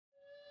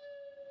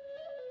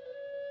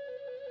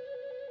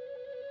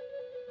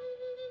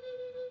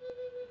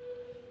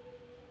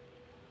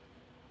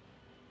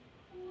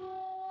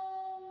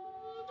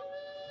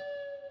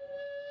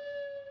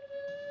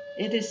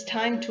It is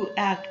time to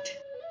act.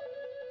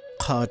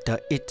 Qada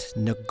it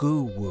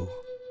naguwu.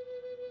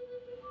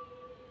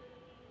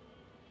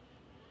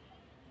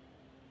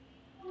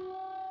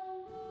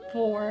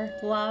 For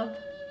love.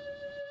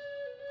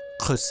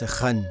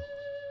 Qusakhan.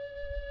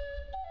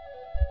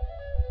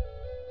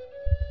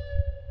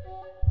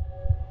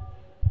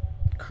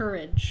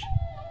 Courage.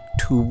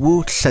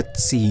 Tuwu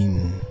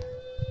Shatsin.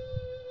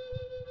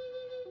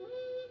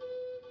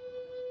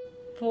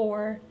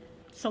 For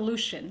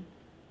solution.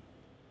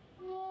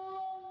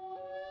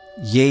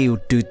 Yeu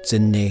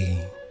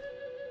Dudzane.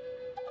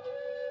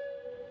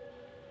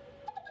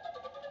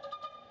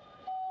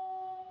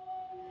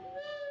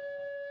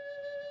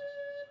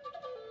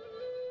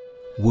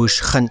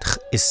 Wush Khanch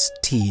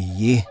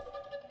Isti.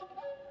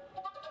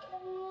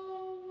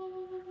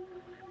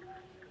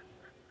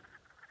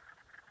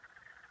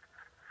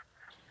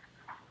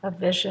 A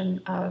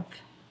vision of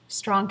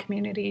strong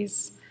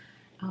communities,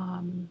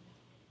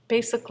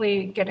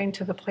 basically getting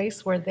to the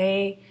place where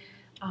they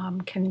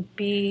can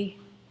be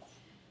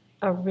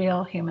a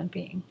real human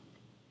being.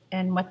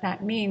 And what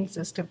that means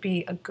is to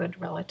be a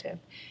good relative.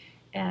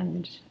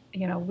 And,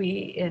 you know, we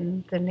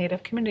in the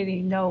Native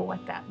community know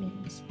what that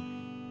means.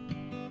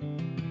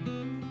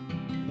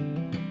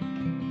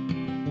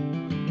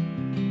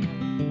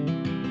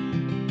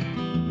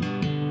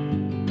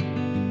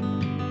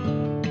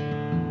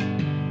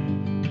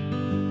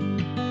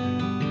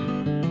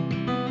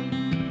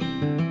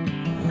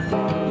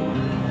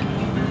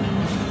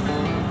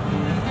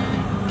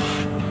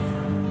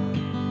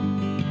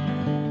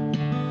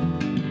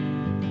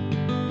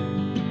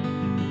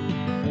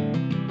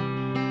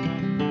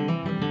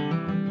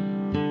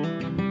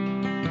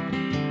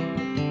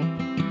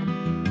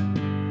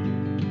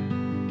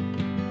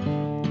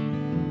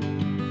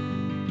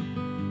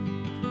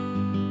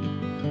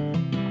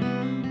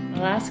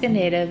 Alaska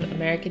Native,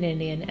 American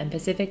Indian, and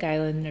Pacific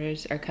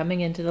Islanders are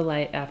coming into the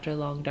light after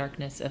long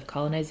darkness of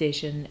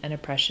colonization and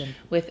oppression,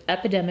 with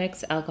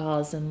epidemics,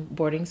 alcoholism,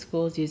 boarding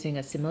schools using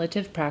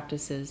assimilative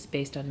practices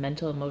based on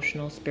mental,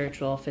 emotional,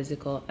 spiritual,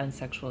 physical, and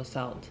sexual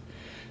assault.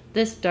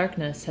 This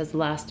darkness has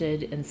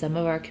lasted in some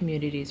of our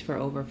communities for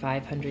over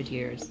 500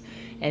 years,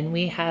 and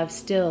we have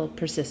still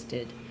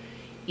persisted.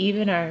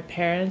 Even our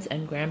parents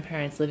and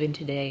grandparents living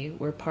today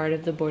were part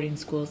of the boarding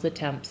school's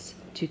attempts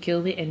to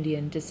kill the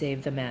Indian to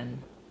save the man.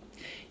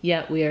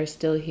 Yet we are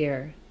still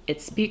here.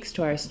 It speaks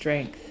to our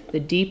strength. The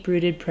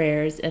deep-rooted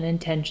prayers and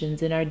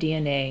intentions in our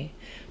DNA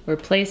were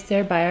placed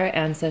there by our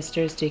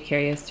ancestors to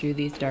carry us through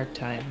these dark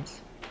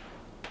times.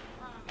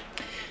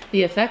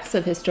 The effects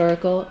of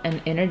historical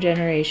and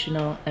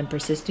intergenerational and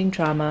persisting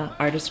trauma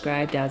are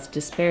described as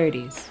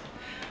disparities.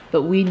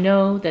 But we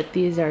know that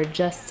these are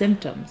just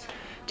symptoms.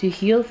 To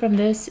heal from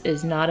this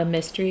is not a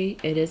mystery,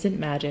 it isn't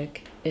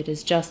magic, it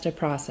is just a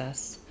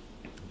process.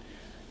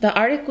 The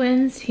Arctic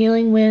Winds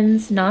Healing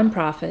Winds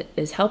nonprofit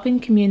is helping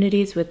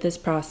communities with this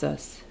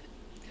process.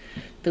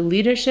 The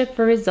Leadership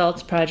for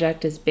Results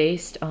project is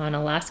based on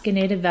Alaska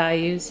Native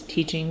values,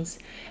 teachings,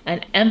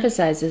 and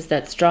emphasizes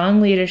that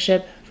strong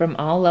leadership from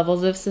all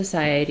levels of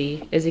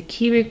society is a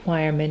key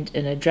requirement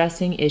in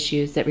addressing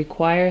issues that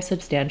require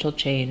substantial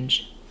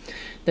change.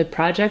 The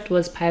project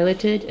was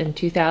piloted in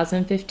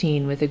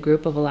 2015 with a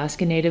group of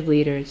Alaska Native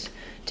leaders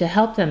to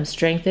help them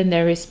strengthen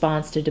their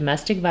response to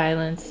domestic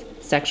violence,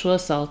 sexual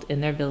assault in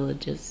their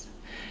villages.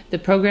 The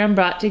program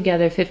brought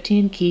together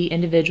 15 key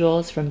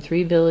individuals from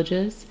 3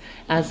 villages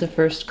as the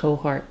first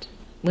cohort,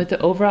 with the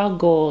overall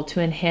goal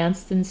to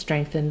enhance and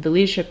strengthen the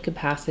leadership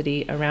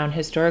capacity around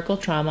historical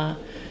trauma,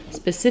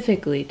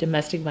 specifically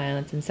domestic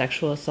violence and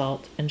sexual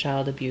assault and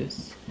child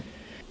abuse.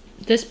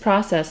 This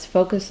process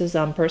focuses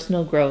on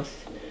personal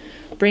growth,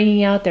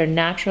 bringing out their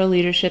natural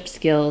leadership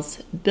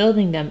skills,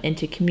 building them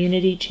into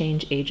community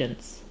change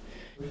agents.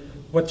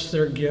 What's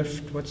their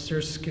gift? What's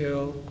their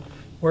skill?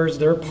 Where's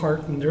their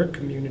part in their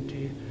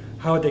community?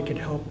 How they could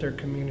help their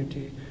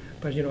community.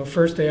 But you know,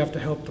 first they have to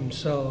help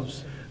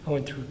themselves. I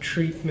went through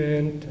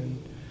treatment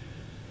and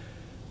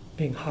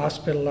being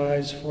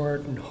hospitalized for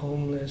it and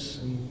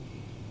homeless and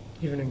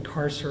even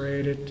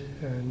incarcerated.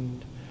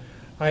 And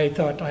I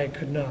thought I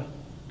could not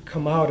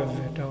come out of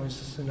it. I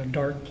was in a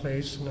dark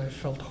place and I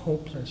felt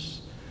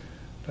hopeless.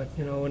 But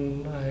you know,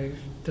 when I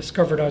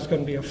discovered I was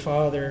going to be a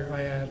father, I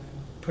had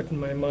put in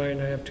my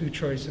mind I have 2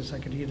 choices. I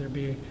could either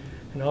be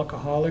an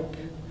alcoholic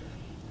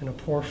and a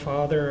poor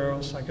father, or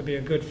else I could be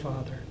a good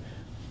father.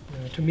 You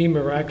know, to me,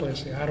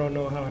 miraculously, I don't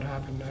know how it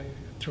happened.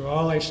 Through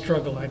all I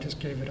struggled, I just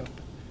gave it up.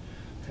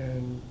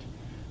 And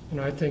you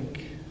know, I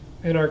think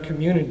in our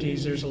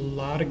communities, there's a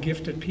lot of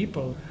gifted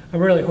people. I'm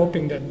really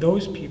hoping that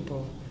those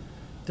people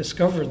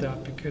discover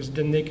that, because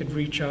then they could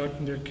reach out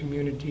in their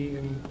community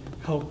and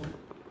help.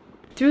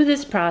 Through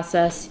this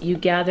process, you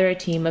gather a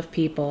team of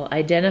people,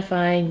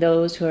 identifying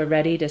those who are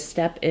ready to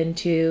step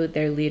into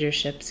their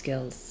leadership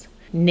skills,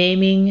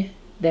 naming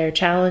their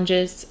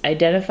challenges,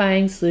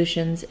 identifying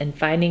solutions, and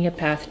finding a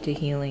path to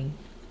healing.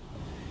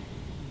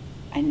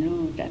 I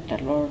knew that the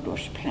Lord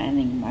was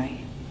planning my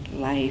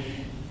life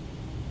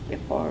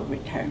before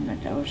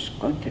retirement. I was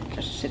going to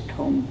just sit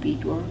home,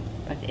 bead work,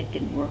 but it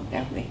didn't work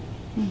that way.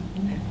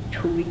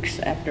 2 weeks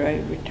after I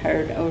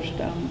retired, I was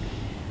down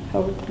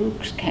Howard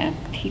Brooks camp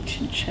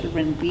teaching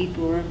children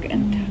beadwork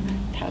and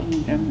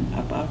telling them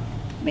about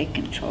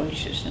making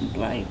choices in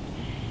life.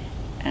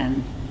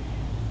 And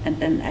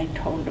then I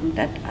told them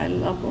that I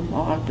love them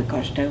all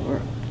because they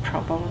were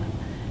trouble,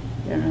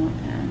 you know,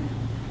 and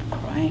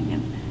crying.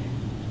 And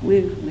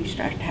we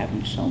started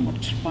having so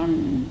much fun.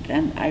 And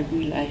then I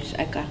realized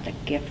I got the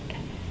gift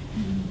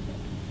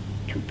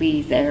to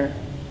be there,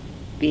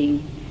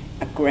 being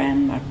a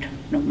grandma,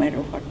 no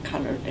matter what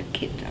color the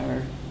kids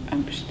are.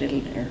 I'm still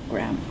their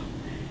grandma.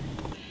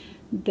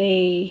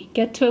 They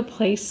get to a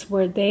place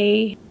where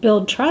they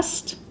build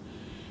trust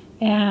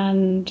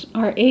and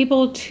are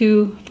able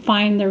to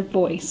find their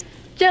voice.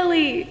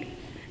 Jelly!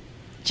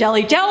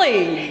 Jelly,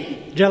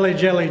 jelly! Jelly,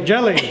 jelly,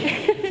 jelly.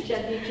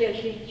 Jelly,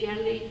 jelly,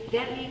 jelly,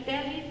 deli,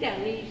 deli,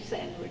 deli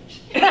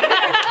sandwich.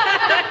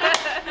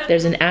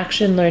 There's an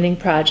action learning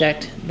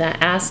project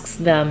that asks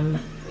them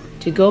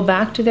to go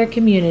back to their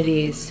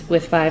communities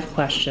with 5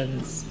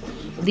 questions.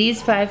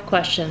 These 5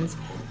 questions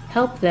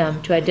help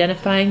them to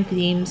identifying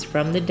themes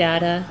from the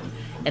data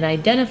and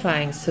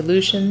identifying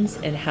solutions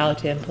and how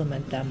to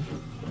implement them.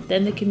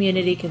 Then the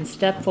community can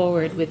step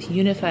forward with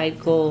unified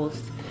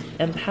goals,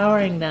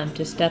 empowering them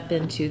to step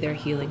into their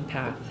healing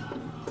path,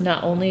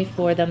 not only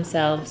for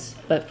themselves,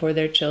 but for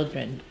their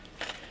children.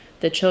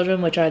 The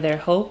children which are their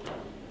hope,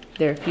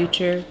 their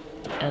future,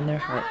 and their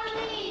heart.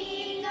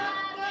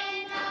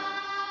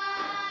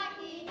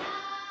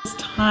 It's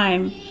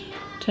time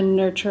to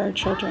nurture our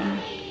children,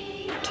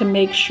 to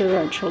make sure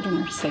our children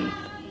are safe,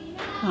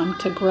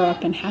 to grow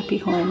up in happy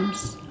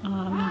homes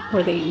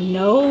where they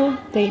know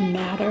they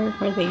matter,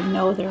 where they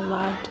know they're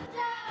loved.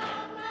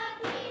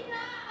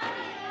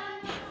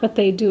 What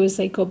they do is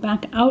they go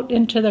back out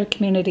into their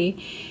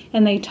community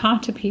and they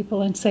talk to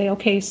people and say,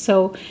 okay,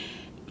 so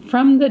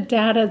from the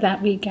data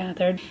that we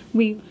gathered,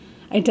 we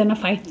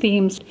identify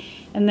themes,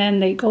 and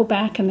then they go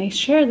back and they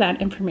share that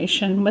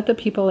information with the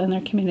people in their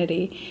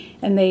community,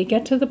 and they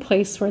get to the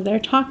place where they're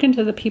talking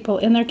to the people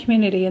in their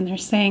community and they're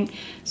saying,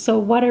 so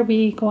what are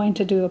we going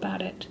to do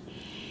about it?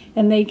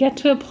 And they get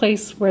to a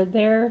place where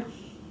they're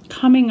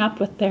coming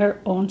up with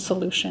their own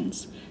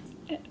solutions.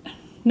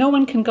 No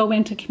one can go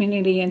into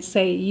community and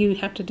say, you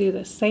have to do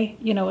this.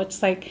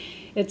 It's like,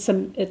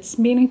 it's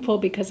meaningful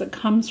because it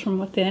comes from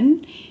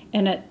within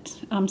and it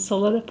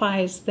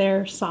solidifies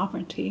their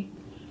sovereignty.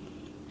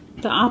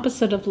 The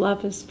opposite of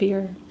love is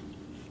fear.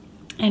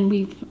 And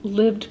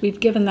we've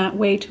given that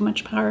way too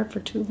much power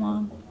for too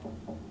long.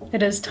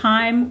 It is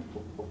time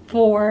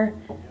for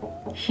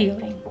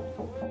healing.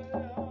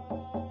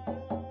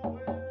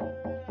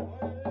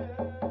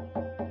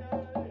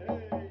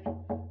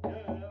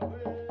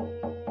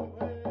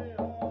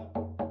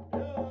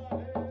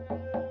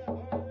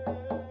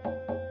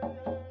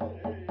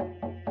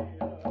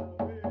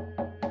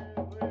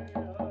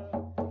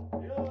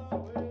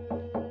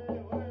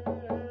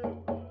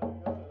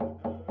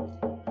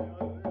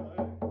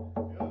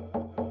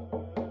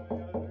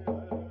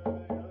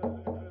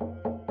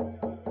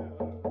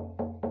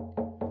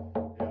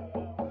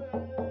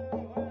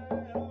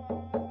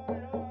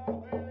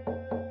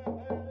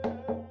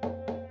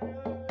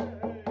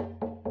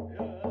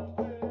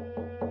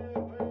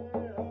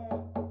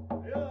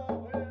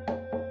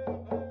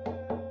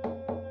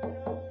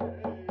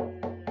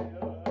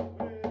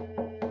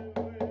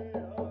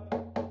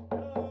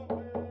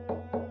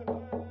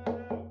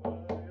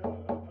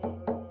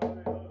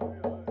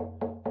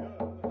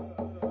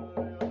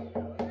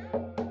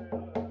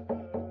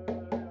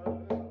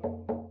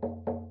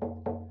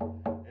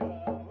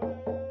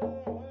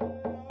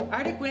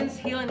 Arctic Winds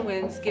Healing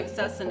Winds gives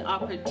us an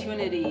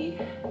opportunity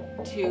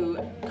to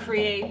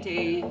create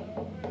a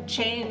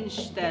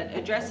change that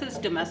addresses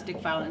domestic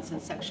violence and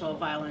sexual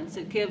violence.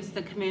 It gives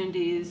the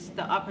communities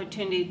the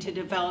opportunity to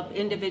develop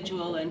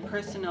individual and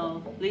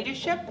personal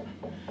leadership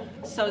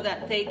so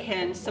that they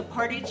can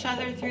support each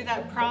other through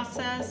that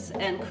process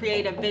and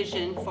create a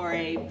vision for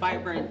a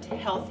vibrant,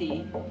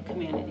 healthy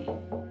community.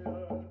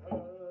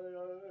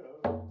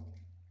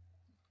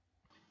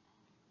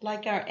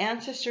 Like our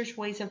ancestors'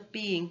 ways of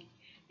being,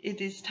 it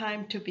is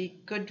time to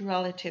be good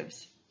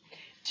relatives.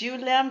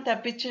 Jiulem da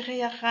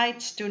bitcheria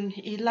reiztun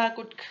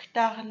ilagut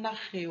ktar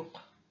nachriuk.